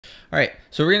All right,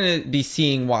 so we're going to be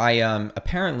seeing why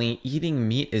apparently eating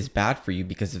meat is bad for you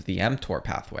because of the mTOR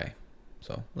pathway.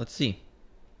 So let's see.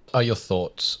 Are your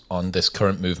thoughts on this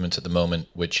current movement at the moment,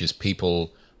 which is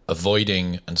people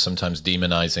avoiding and sometimes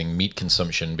demonizing meat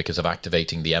consumption because of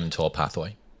activating the mTOR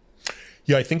pathway?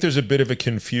 Yeah, I think there's a bit of a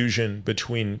confusion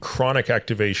between chronic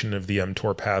activation of the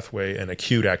mTOR pathway and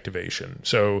acute activation.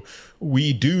 So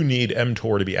we do need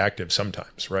mTOR to be active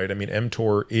sometimes, right? I mean,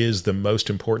 mTOR is the most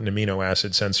important amino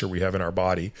acid sensor we have in our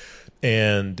body.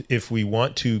 And if we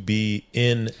want to be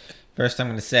in... First, I'm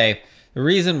going to say the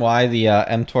reason why the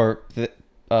mTOR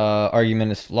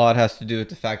argument is flawed has to do with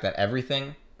the fact that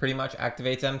everything pretty much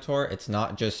activates mTOR. It's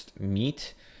not just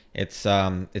meat. It's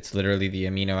literally the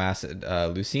amino acid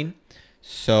leucine.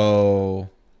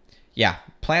 So yeah,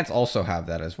 plants also have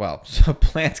that as well. So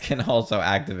plants can also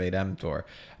activate mTOR.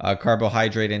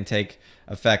 Carbohydrate intake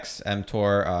affects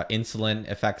mTOR. Insulin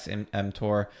affects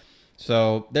mTOR.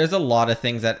 So there's a lot of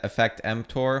things that affect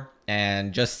mTOR,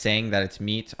 and just saying that it's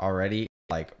meat already,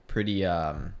 like, pretty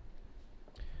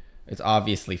it's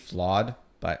obviously flawed.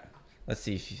 But let's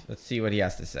see what he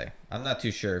has to say. I'm not too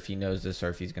sure if he knows this or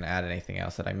if he's going to add anything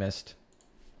else that I missed.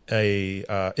 In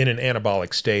an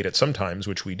anabolic state at some times,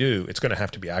 which we do, it's going to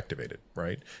have to be activated,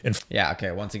 right? Yeah,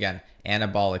 okay, once again,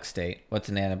 anabolic state. What's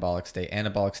an anabolic state?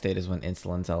 Anabolic state is when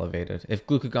insulin's elevated. If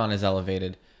glucagon is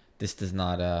elevated, this does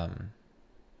not,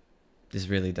 this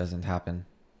really doesn't happen.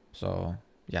 So,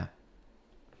 yeah.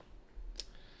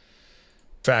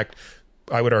 In fact,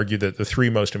 I would argue that the three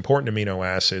most important amino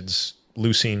acids,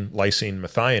 leucine, lysine,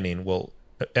 methionine,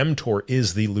 mTOR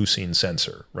is the leucine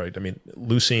sensor, right? I mean,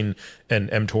 leucine and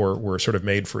mTOR were sort of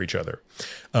made for each other.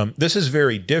 This is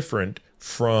very different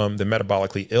from the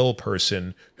metabolically ill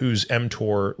person whose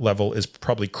mTOR level is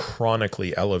probably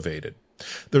chronically elevated.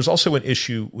 There's also an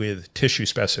issue with tissue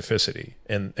specificity.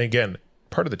 And again,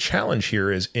 part of the challenge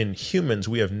here is in humans,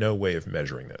 we have no way of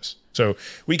measuring this. So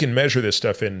we can measure this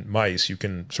stuff in mice. You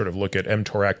can sort of look at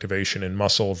mTOR activation in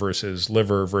muscle versus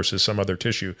liver versus some other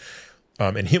tissue.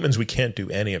 In humans, we can't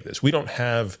do any of this. We don't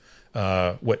have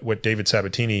what David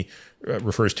Sabatini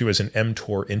refers to as an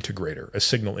mTOR integrator, a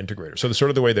signal integrator. So the sort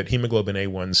of the way that hemoglobin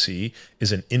A1C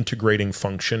is an integrating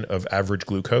function of average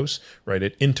glucose, right?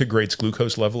 It integrates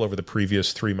glucose level over the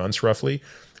previous 3 months, roughly.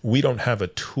 We don't have a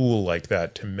tool like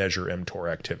that to measure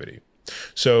mTOR activity.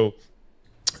 So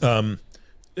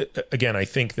again, I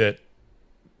think that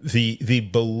the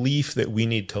belief that we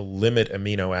need to limit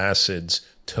amino acids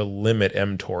to limit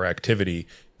mTOR activity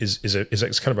is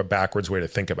kind of a backwards way to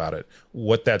think about it.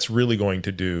 What that's really going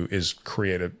to do is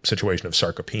create a situation of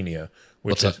sarcopenia,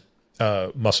 which is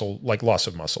muscle, like loss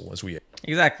of muscle as we age.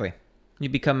 Exactly. You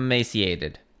become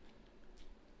emaciated,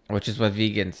 which is what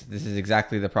this is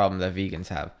exactly the problem that vegans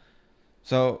have.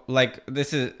 So, like,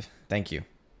 thank you.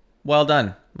 Well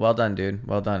done. Well done, dude.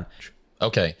 Well done.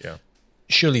 Okay. Yeah.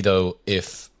 Surely, though,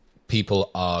 if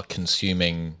people are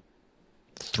consuming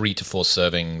 3 to 4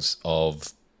 servings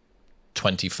of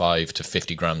 25 to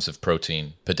 50 grams of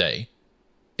protein per day,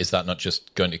 is that not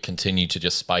just going to continue to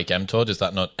just spike mTOR? Does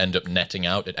that not end up netting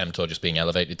out at mTOR just being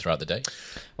elevated throughout the day?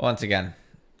 Once again,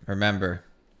 remember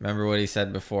what he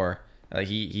said before.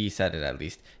 He said it at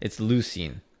least. It's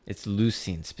leucine. It's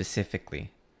leucine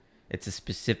specifically. It's a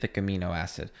specific amino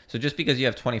acid. So just because you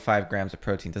have 25 grams of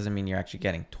protein doesn't mean you're actually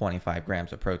getting 25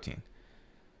 grams of protein.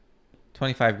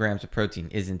 25 grams of protein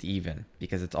isn't even,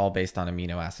 because it's all based on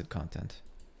amino acid content.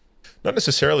 Not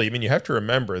necessarily. I mean, you have to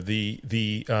remember the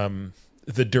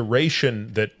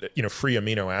duration that free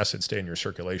amino acids stay in your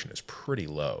circulation is pretty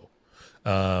low.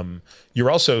 You're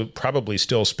also probably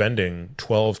still spending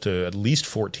 12 to at least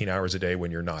 14 hours a day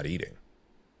when you're not eating,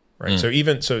 right? So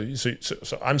even so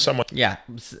I'm someone. Yeah.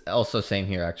 Also, same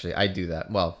here. Actually, I do that.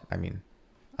 Well, I mean,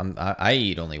 I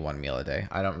eat only one meal a day.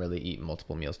 I don't really eat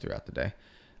multiple meals throughout the day.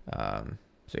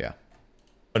 So yeah.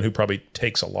 Who probably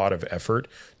takes a lot of effort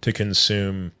to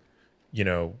consume,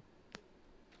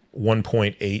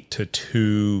 1.8 to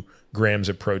 2 grams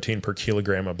of protein per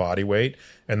kilogram of body weight.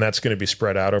 And that's going to be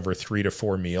spread out over 3 to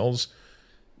 4 meals.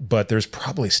 But there's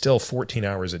probably still 14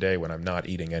 hours a day when I'm not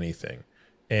eating anything.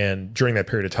 And during that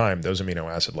period of time, those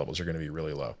amino acid levels are going to be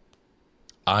really low.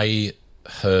 I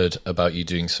heard about you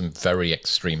doing some very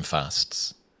extreme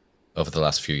fasts over the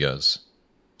last few years.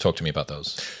 Talk to me about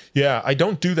those. Yeah, I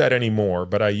don't do that anymore,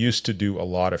 but I used to do a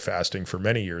lot of fasting for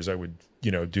many years. I would,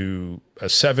 do a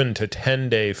 7 to 10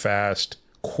 day fast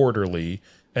quarterly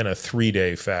and a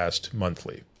 3-day fast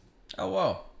monthly. Oh,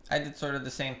 whoa. I did sort of the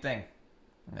same thing.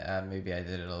 Maybe I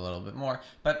did it a little bit more,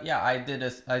 but yeah, I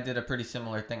did a pretty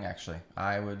similar thing actually.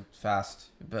 I would fast,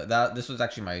 but this was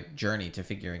actually my journey to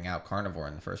figuring out carnivore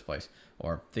in the first place,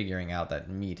 or figuring out that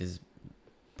meat is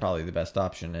probably the best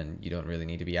option, and you don't really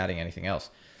need to be adding anything else.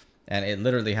 And it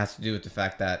literally has to do with the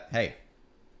fact that, hey,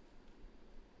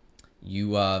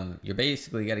 you're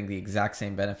basically getting the exact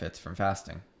same benefits from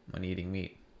fasting when eating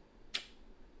meat.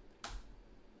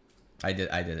 I did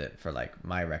it for like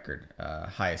my record.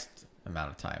 Highest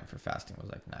amount of time for fasting was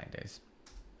like 9 days.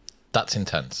 That's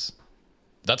intense.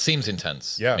 That seems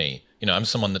intense Yeah. to me. You know, I'm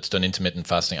someone that's done intermittent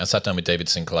fasting. I sat down with David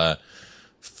Sinclair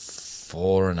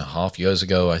 4.5 years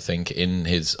ago, I think, in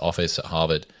his office at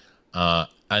Harvard.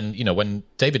 And, you know, when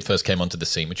David first came onto the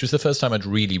scene, which was the first time I'd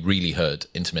really, really heard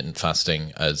intermittent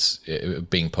fasting as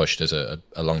being pushed as a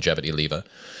longevity lever,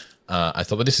 I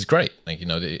thought, well, this is great. Like, you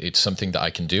know, it's something that I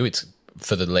can do. It's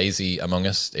for the lazy among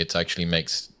us. It actually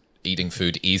makes eating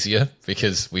food easier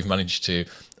because we've managed to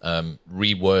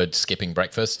reword skipping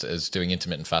breakfast as doing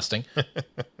intermittent fasting.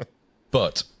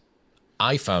 But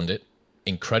I found it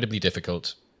incredibly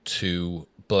difficult to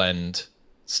blend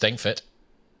staying fit,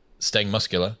 staying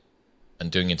muscular, and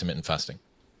doing intermittent fasting.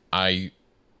 I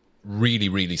really,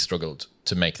 really struggled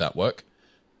to make that work.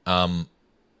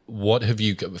 What have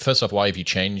you, first off, why have you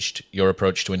changed your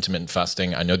approach to intermittent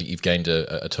fasting? I know that you've gained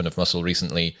a ton of muscle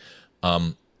recently.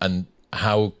 And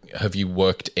how have you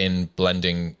worked in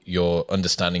blending your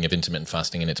understanding of intermittent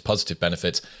fasting and its positive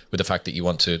benefits with the fact that you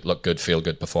want to look good, feel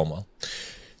good, perform well?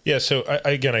 Yeah, so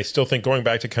I still think going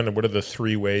back to kind of what are the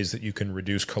three ways that you can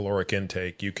reduce caloric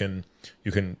intake. You can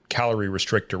calorie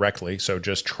restrict directly, so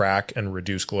just track and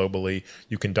reduce globally.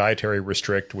 You can dietary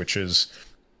restrict, which is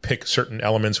pick certain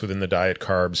elements within the diet,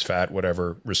 carbs, fat,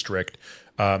 whatever, restrict.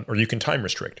 Or you can time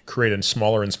restrict, create a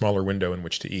smaller and smaller window in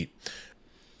which to eat.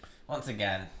 Once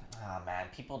again, oh man,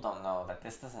 people don't know that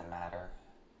this doesn't matter.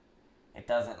 It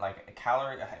doesn't, like, a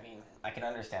calorie, I mean, I can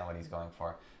understand what he's going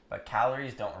for, but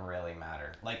calories don't really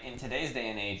matter. Like, in today's day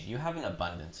and age, you have an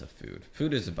abundance of food.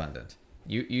 Food is abundant.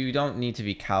 You don't need to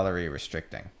be calorie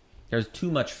restricting. There's too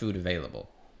much food available.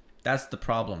 That's the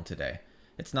problem today.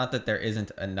 It's not that there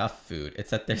isn't enough food. It's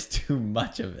that there's too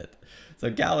much of it.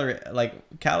 So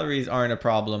calories aren't a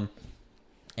problem,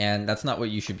 and that's not what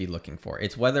you should be looking for.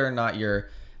 It's whether or not you're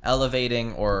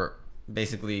elevating, or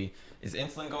basically is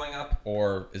insulin going up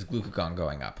or is glucagon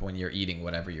going up when you're eating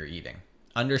whatever you're eating.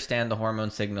 Understand the hormone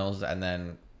signals, and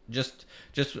then just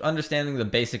understanding the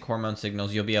basic hormone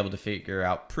signals, you'll be able to figure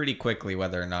out pretty quickly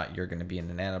whether or not you're going to be in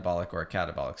an anabolic or a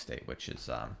catabolic state, which is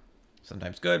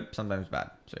sometimes good, sometimes bad.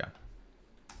 So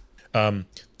yeah.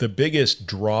 The biggest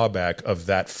drawback of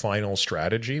that final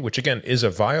strategy, which again is a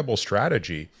viable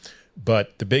strategy,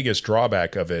 but the biggest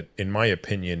drawback of it, in my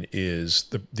opinion, is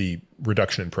the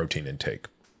reduction in protein intake.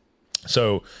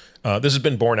 So this has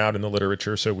been borne out in the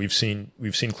literature. So we've seen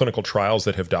clinical trials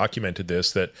that have documented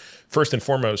this, that first and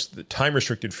foremost, the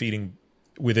time-restricted feeding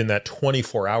within that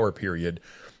 24-hour period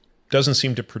doesn't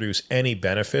seem to produce any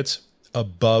benefits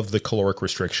above the caloric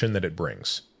restriction that it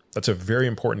brings. That's a very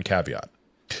important caveat.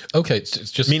 Okay,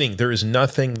 it's just meaning there is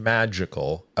nothing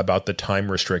magical about the time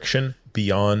restriction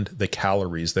beyond the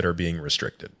calories that are being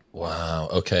restricted. Wow.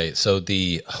 Okay, so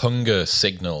the hunger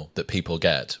signal that people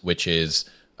get, which is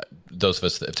those of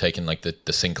us that have taken like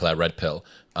the Sinclair red pill.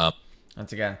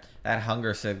 Once again, that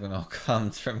hunger signal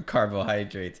comes from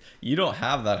carbohydrates. You don't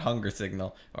have that hunger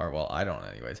signal, or well, I don't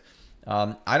anyways.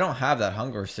 I don't have that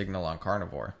hunger signal on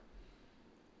carnivore.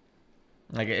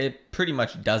 Like, it pretty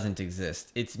much doesn't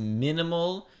exist. It's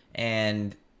minimal,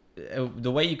 and the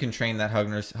way you can train that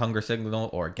hunger signal,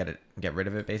 or get rid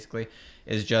of it basically,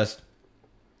 is just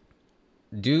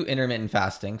do intermittent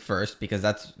fasting first, because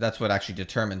that's what actually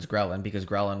determines ghrelin, because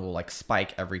ghrelin will like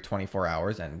spike every 24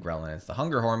 hours, and ghrelin is the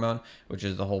hunger hormone, which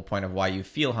is the whole point of why you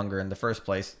feel hunger in the first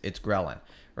place. It's ghrelin,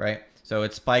 right? So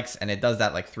it spikes, and it does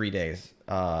that like 3 days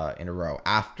in a row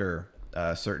after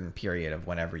a certain period of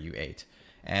whenever you ate.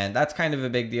 And that's kind of a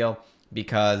big deal,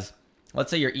 because let's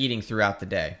say you're eating throughout the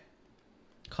day,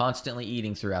 constantly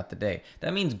eating throughout the day.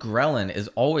 That means ghrelin is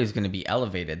always going to be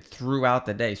elevated throughout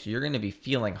the day. So you're going to be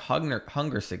feeling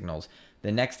hunger signals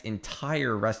the next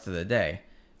entire rest of the day,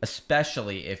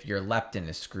 especially if your leptin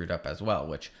is screwed up as well,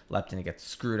 which leptin gets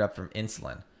screwed up from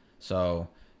insulin. So,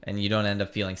 and you don't end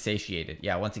up feeling satiated.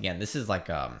 Yeah, once again, this is like,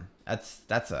 that's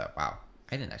a, wow.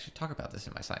 I didn't actually talk about this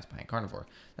in my Science Behind Carnivore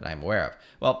that I'm aware of.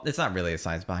 Well, it's not really a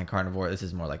Science Behind Carnivore. This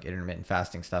is more like intermittent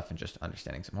fasting stuff and just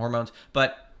understanding some hormones.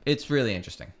 But it's really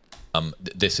interesting.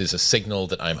 This is a signal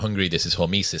that I'm hungry. This is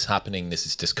hormesis happening. This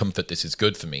is discomfort. This is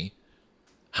good for me.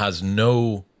 Has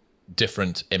no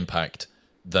different impact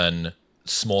than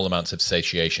small amounts of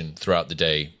satiation throughout the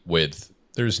day with...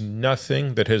 There's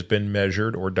nothing that has been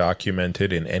measured or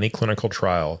documented in any clinical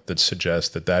trial that suggests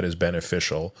that that is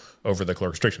beneficial over the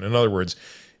caloric restriction. In other words,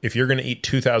 if you're going to eat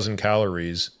 2,000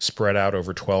 calories spread out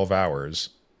over 12 hours,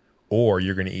 or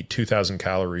you're going to eat 2,000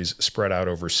 calories spread out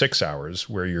over 6 hours,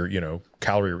 where you're,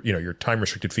 you're time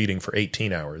restricted feeding for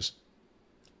 18 hours.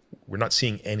 We're not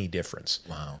seeing any difference.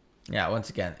 Wow. Yeah, once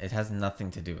again, it has nothing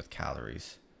to do with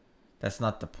calories. That's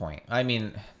not the point. I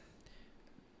mean,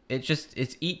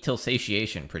 it's eat till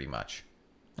satiation, pretty much.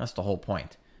 That's the whole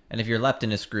point. And if your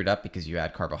leptin is screwed up because you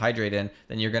add carbohydrate in,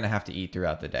 then you're going to have to eat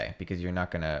throughout the day, because you're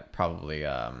not going to probably,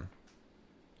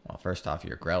 well, first off,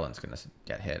 your ghrellin's going to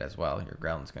get hit as well. Your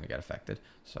ghrellin's going to get affected.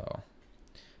 So,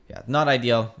 yeah, not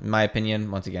ideal, in my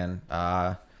opinion. Once again,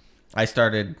 I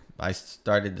started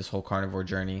this whole carnivore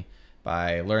journey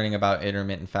by learning about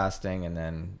intermittent fasting and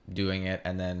then doing it.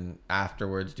 And then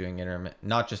afterwards doing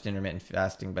not just intermittent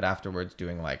fasting, but afterwards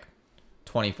doing like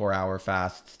 24-hour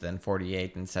fasts, then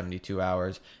 48 and 72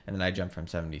 hours. And then I jumped from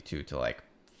 72 to like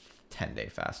 10-day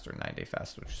fast or 9-day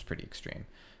fast, which is pretty extreme,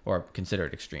 or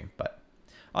considered extreme. But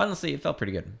honestly, it felt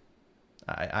pretty good.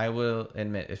 I will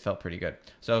admit it felt pretty good.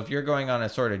 So if you're going on a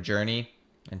sort of journey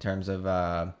in terms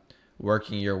of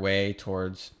working your way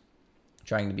towards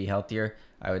trying to be healthier,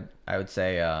 I would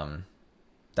say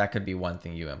that could be one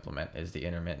thing you implement, is the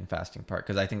intermittent fasting part,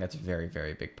 because I think that's a very,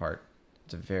 very big part.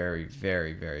 It's a very,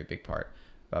 very, very big part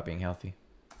about being healthy.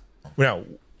 Now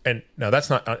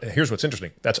that's not, here's what's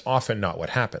interesting. That's often not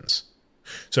what happens.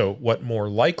 So what more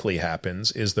likely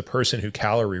happens is the person who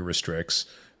calorie restricts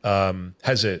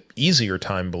has an easier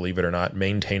time, believe it or not,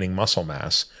 maintaining muscle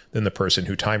mass than the person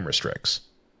who time restricts.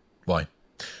 Why?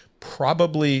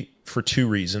 Probably for two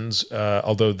reasons,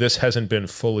 although this hasn't been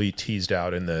fully teased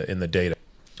out in the data.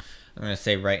 I'm going to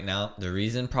say right now, the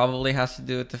reason probably has to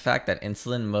do with the fact that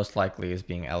insulin most likely is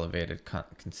being elevated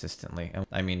consistently.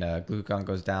 I mean, glucagon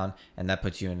goes down, and that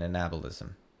puts you in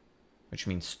anabolism, which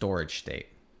means storage state.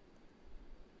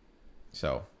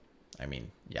 So, I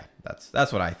mean, yeah,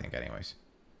 that's what I think anyways.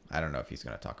 I don't know if he's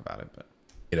going to talk about it, but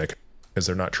because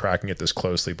they're not tracking it this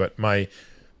closely. But my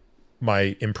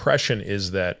impression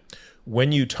is that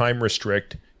when you time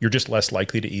restrict, you're just less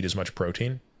likely to eat as much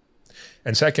protein.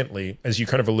 And secondly, as you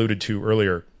kind of alluded to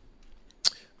earlier,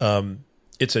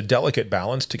 it's a delicate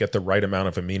balance to get the right amount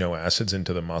of amino acids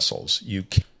into the muscles.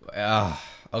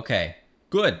 Okay,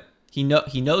 good. He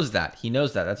knows that. He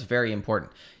knows that. That's very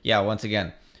important. Yeah, once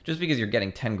again, just because you're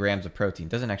getting 10 grams of protein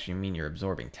doesn't actually mean you're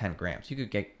absorbing 10 grams. You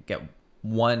could get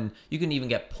one, you can even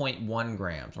get 0.1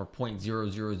 grams or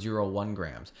 0.0001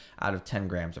 grams out of 10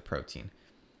 grams of protein.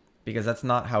 Because that's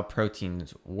not how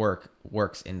proteins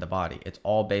works in the body. It's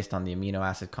all based on the amino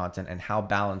acid content and how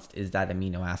balanced is that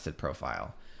amino acid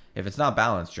profile. If it's not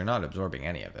balanced, you're not absorbing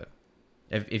any of it.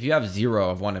 If you have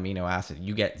 0 of one amino acid,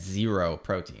 you get 0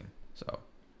 protein. So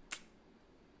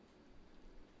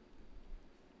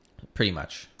pretty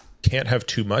much. Can't have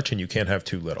too much and you can't have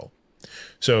too little.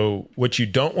 So what you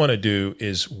don't want to do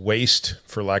is waste,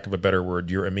 for lack of a better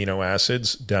word, your amino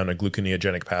acids down a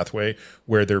gluconeogenic pathway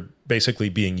where they're basically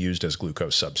being used as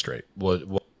glucose substrate.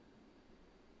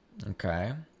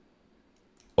 Okay.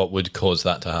 What would cause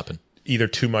that to happen? Either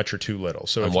too much or too little.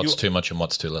 So and what's too much and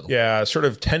what's too little? Yeah, sort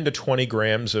of 10 to 20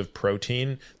 grams of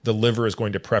protein. The liver is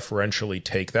going to preferentially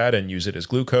take that and use it as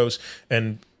glucose.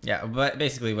 And yeah, but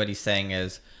basically what he's saying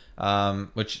is,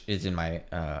 which is in my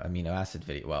amino acid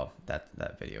video. Well,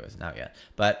 that video isn't out yet.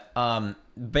 But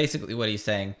basically what he's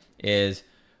saying is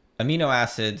amino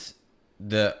acids,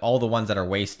 all the ones that are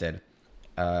wasted,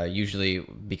 usually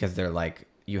because they're like,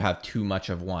 you have too much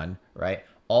of one, right?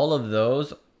 All of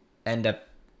those end up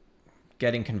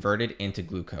getting converted into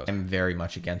glucose. I'm very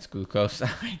much against glucose.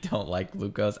 I don't like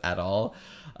glucose at all.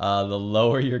 The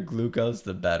lower your glucose,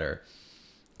 the better.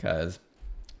 Because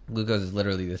glucose is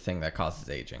literally the thing that causes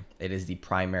aging. It is the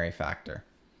primary factor.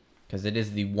 Because it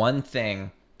is the one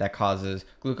thing that causes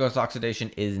glucose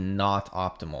oxidation is not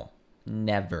optimal.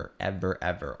 Never, ever,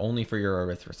 ever. Only for your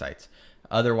erythrocytes.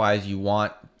 Otherwise, you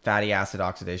want fatty acid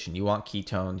oxidation. You want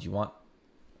ketones. You want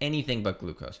anything but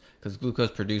glucose. Because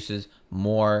glucose produces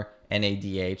more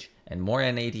NADH. And more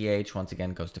NADH, once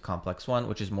again, goes to complex 1,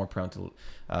 which is more prone to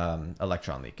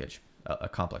electron leakage. A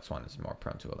complex 1 is more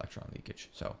prone to electron leakage.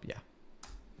 So, yeah.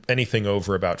 Anything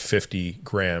over about 50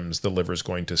 grams, the liver is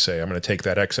going to say, I'm going to take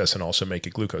that excess and also make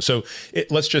it glucose. So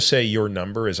let's just say your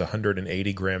number is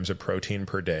 180 grams of protein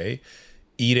per day.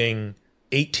 Eating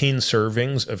 18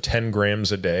 servings of 10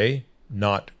 grams a day,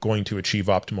 not going to achieve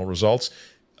optimal results.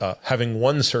 Having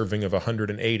one serving of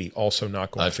 180, also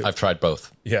not going to. I've tried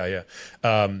both. Yeah.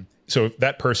 So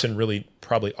that person really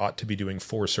probably ought to be doing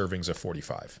 4 servings of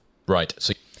 45. Right.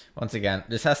 So once again,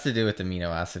 this has to do with amino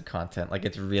acid content. Like,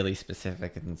 it's really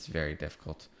specific and it's very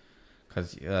difficult.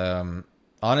 Because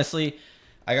honestly,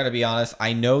 I gotta be honest,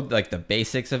 I know like the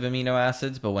basics of amino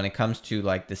acids, but when it comes to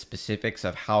like the specifics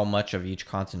of how much of each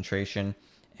concentration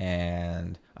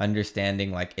and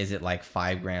understanding like, is it like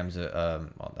 5 grams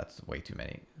well, that's way too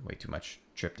much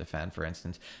tryptophan, for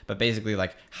instance, but basically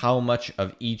like how much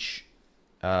of each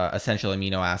essential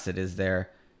amino acid is there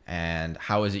and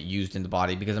how is it used in the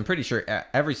body, because I'm pretty sure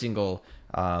every single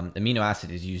amino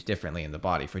acid is used differently in the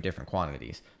body for different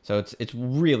quantities. So it's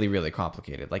really, really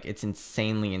complicated. Like it's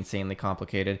insanely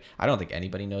complicated. I don't think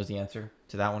anybody knows the answer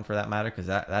to that one for that matter, because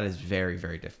that is very,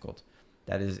 very difficult.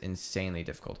 That is insanely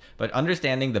difficult. But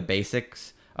understanding the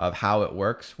basics of how it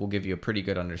works will give you a pretty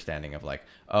good understanding of like,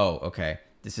 oh, okay,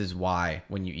 this is why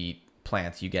when you eat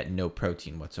plants, you get no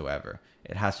protein whatsoever.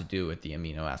 It has to do with the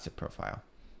amino acid profile.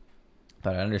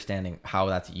 But understanding how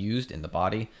that's used in the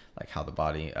body, like how the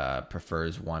body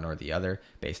prefers one or the other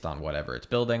based on whatever it's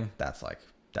building, that's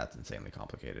insanely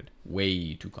complicated.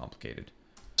 Way too complicated.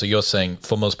 So you're saying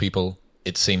for most people,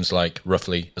 it seems like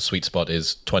roughly a sweet spot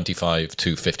is 25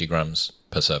 to 50 grams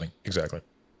per serving. Exactly.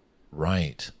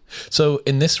 Right. So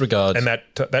in this regard... And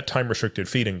that time-restricted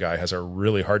feeding guy has a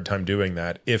really hard time doing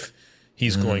that if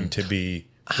he's going to be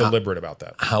deliberate about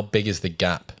that. How big is the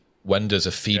gap? When does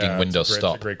a feeding window stop?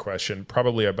 That's a great question.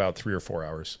 Probably about 3 or 4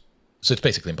 hours. So it's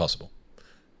basically impossible.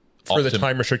 For the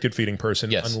time-restricted feeding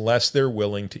person, yes, unless they're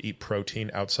willing to eat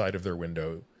protein outside of their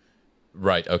window.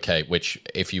 Right, okay, which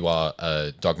if you are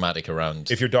dogmatic around...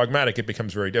 If you're dogmatic, it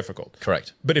becomes very difficult.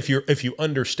 Correct. But if you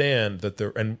understand that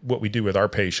and what we do with our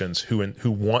patients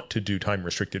who want to do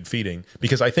time-restricted feeding,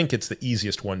 because I think it's the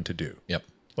easiest one to do. Yep.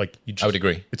 Like I would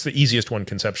agree. It's the easiest one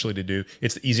conceptually to do.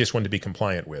 It's the easiest one to be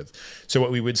compliant with. So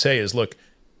what we would say is, look,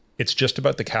 it's just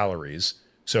about the calories.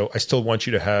 So I still want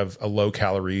you to have a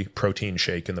low-calorie protein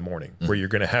shake in the morning, where you're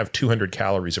going to have 200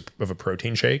 calories of a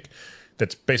protein shake.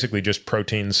 That's basically just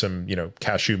protein, some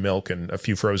cashew milk, and a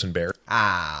few frozen berries.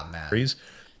 Ah, man,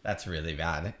 that's really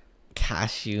bad.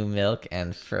 Cashew milk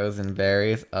and frozen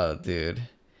berries. Oh, dude.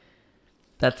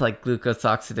 That's like glucose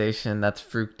oxidation, that's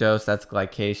fructose, that's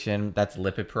glycation, that's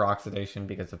lipid peroxidation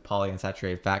because of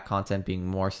polyunsaturated fat content being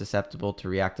more susceptible to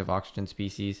reactive oxygen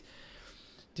species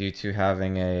due to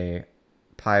having a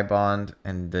pi bond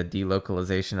and the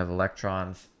delocalization of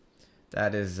electrons.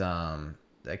 That is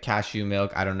the cashew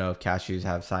milk. I don't know if cashews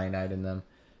have cyanide in them.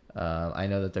 I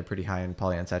know that they're pretty high in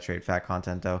polyunsaturated fat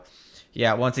content though.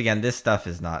 Yeah, once again, that stuff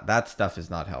is not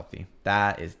healthy.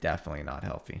 That is definitely not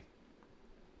healthy.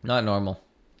 Not normal.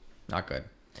 Not good.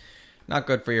 Not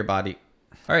good for your body.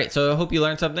 All right, so I hope you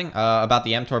learned something about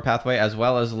the mTOR pathway, as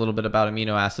well as a little bit about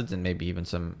amino acids and maybe even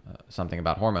something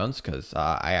about hormones, because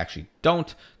I actually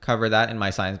don't cover that in my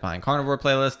Science Behind Carnivore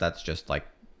playlist. That's just like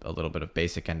a little bit of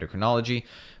basic endocrinology.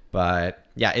 But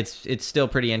yeah, it's still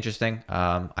pretty interesting.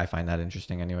 I find that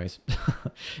interesting anyways.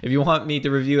 If you want me to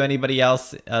review anybody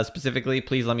else specifically,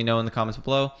 please let me know in the comments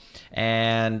below.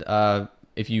 And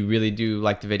if you really do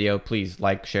like the video, please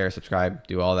like, share, subscribe,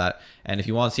 do all that. And if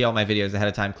you want to see all my videos ahead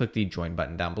of time, click the join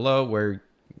button down below, where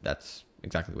that's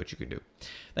exactly what you can do.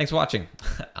 Thanks for watching.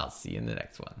 I'll see you in the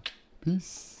next one.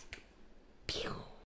 Peace. Pew.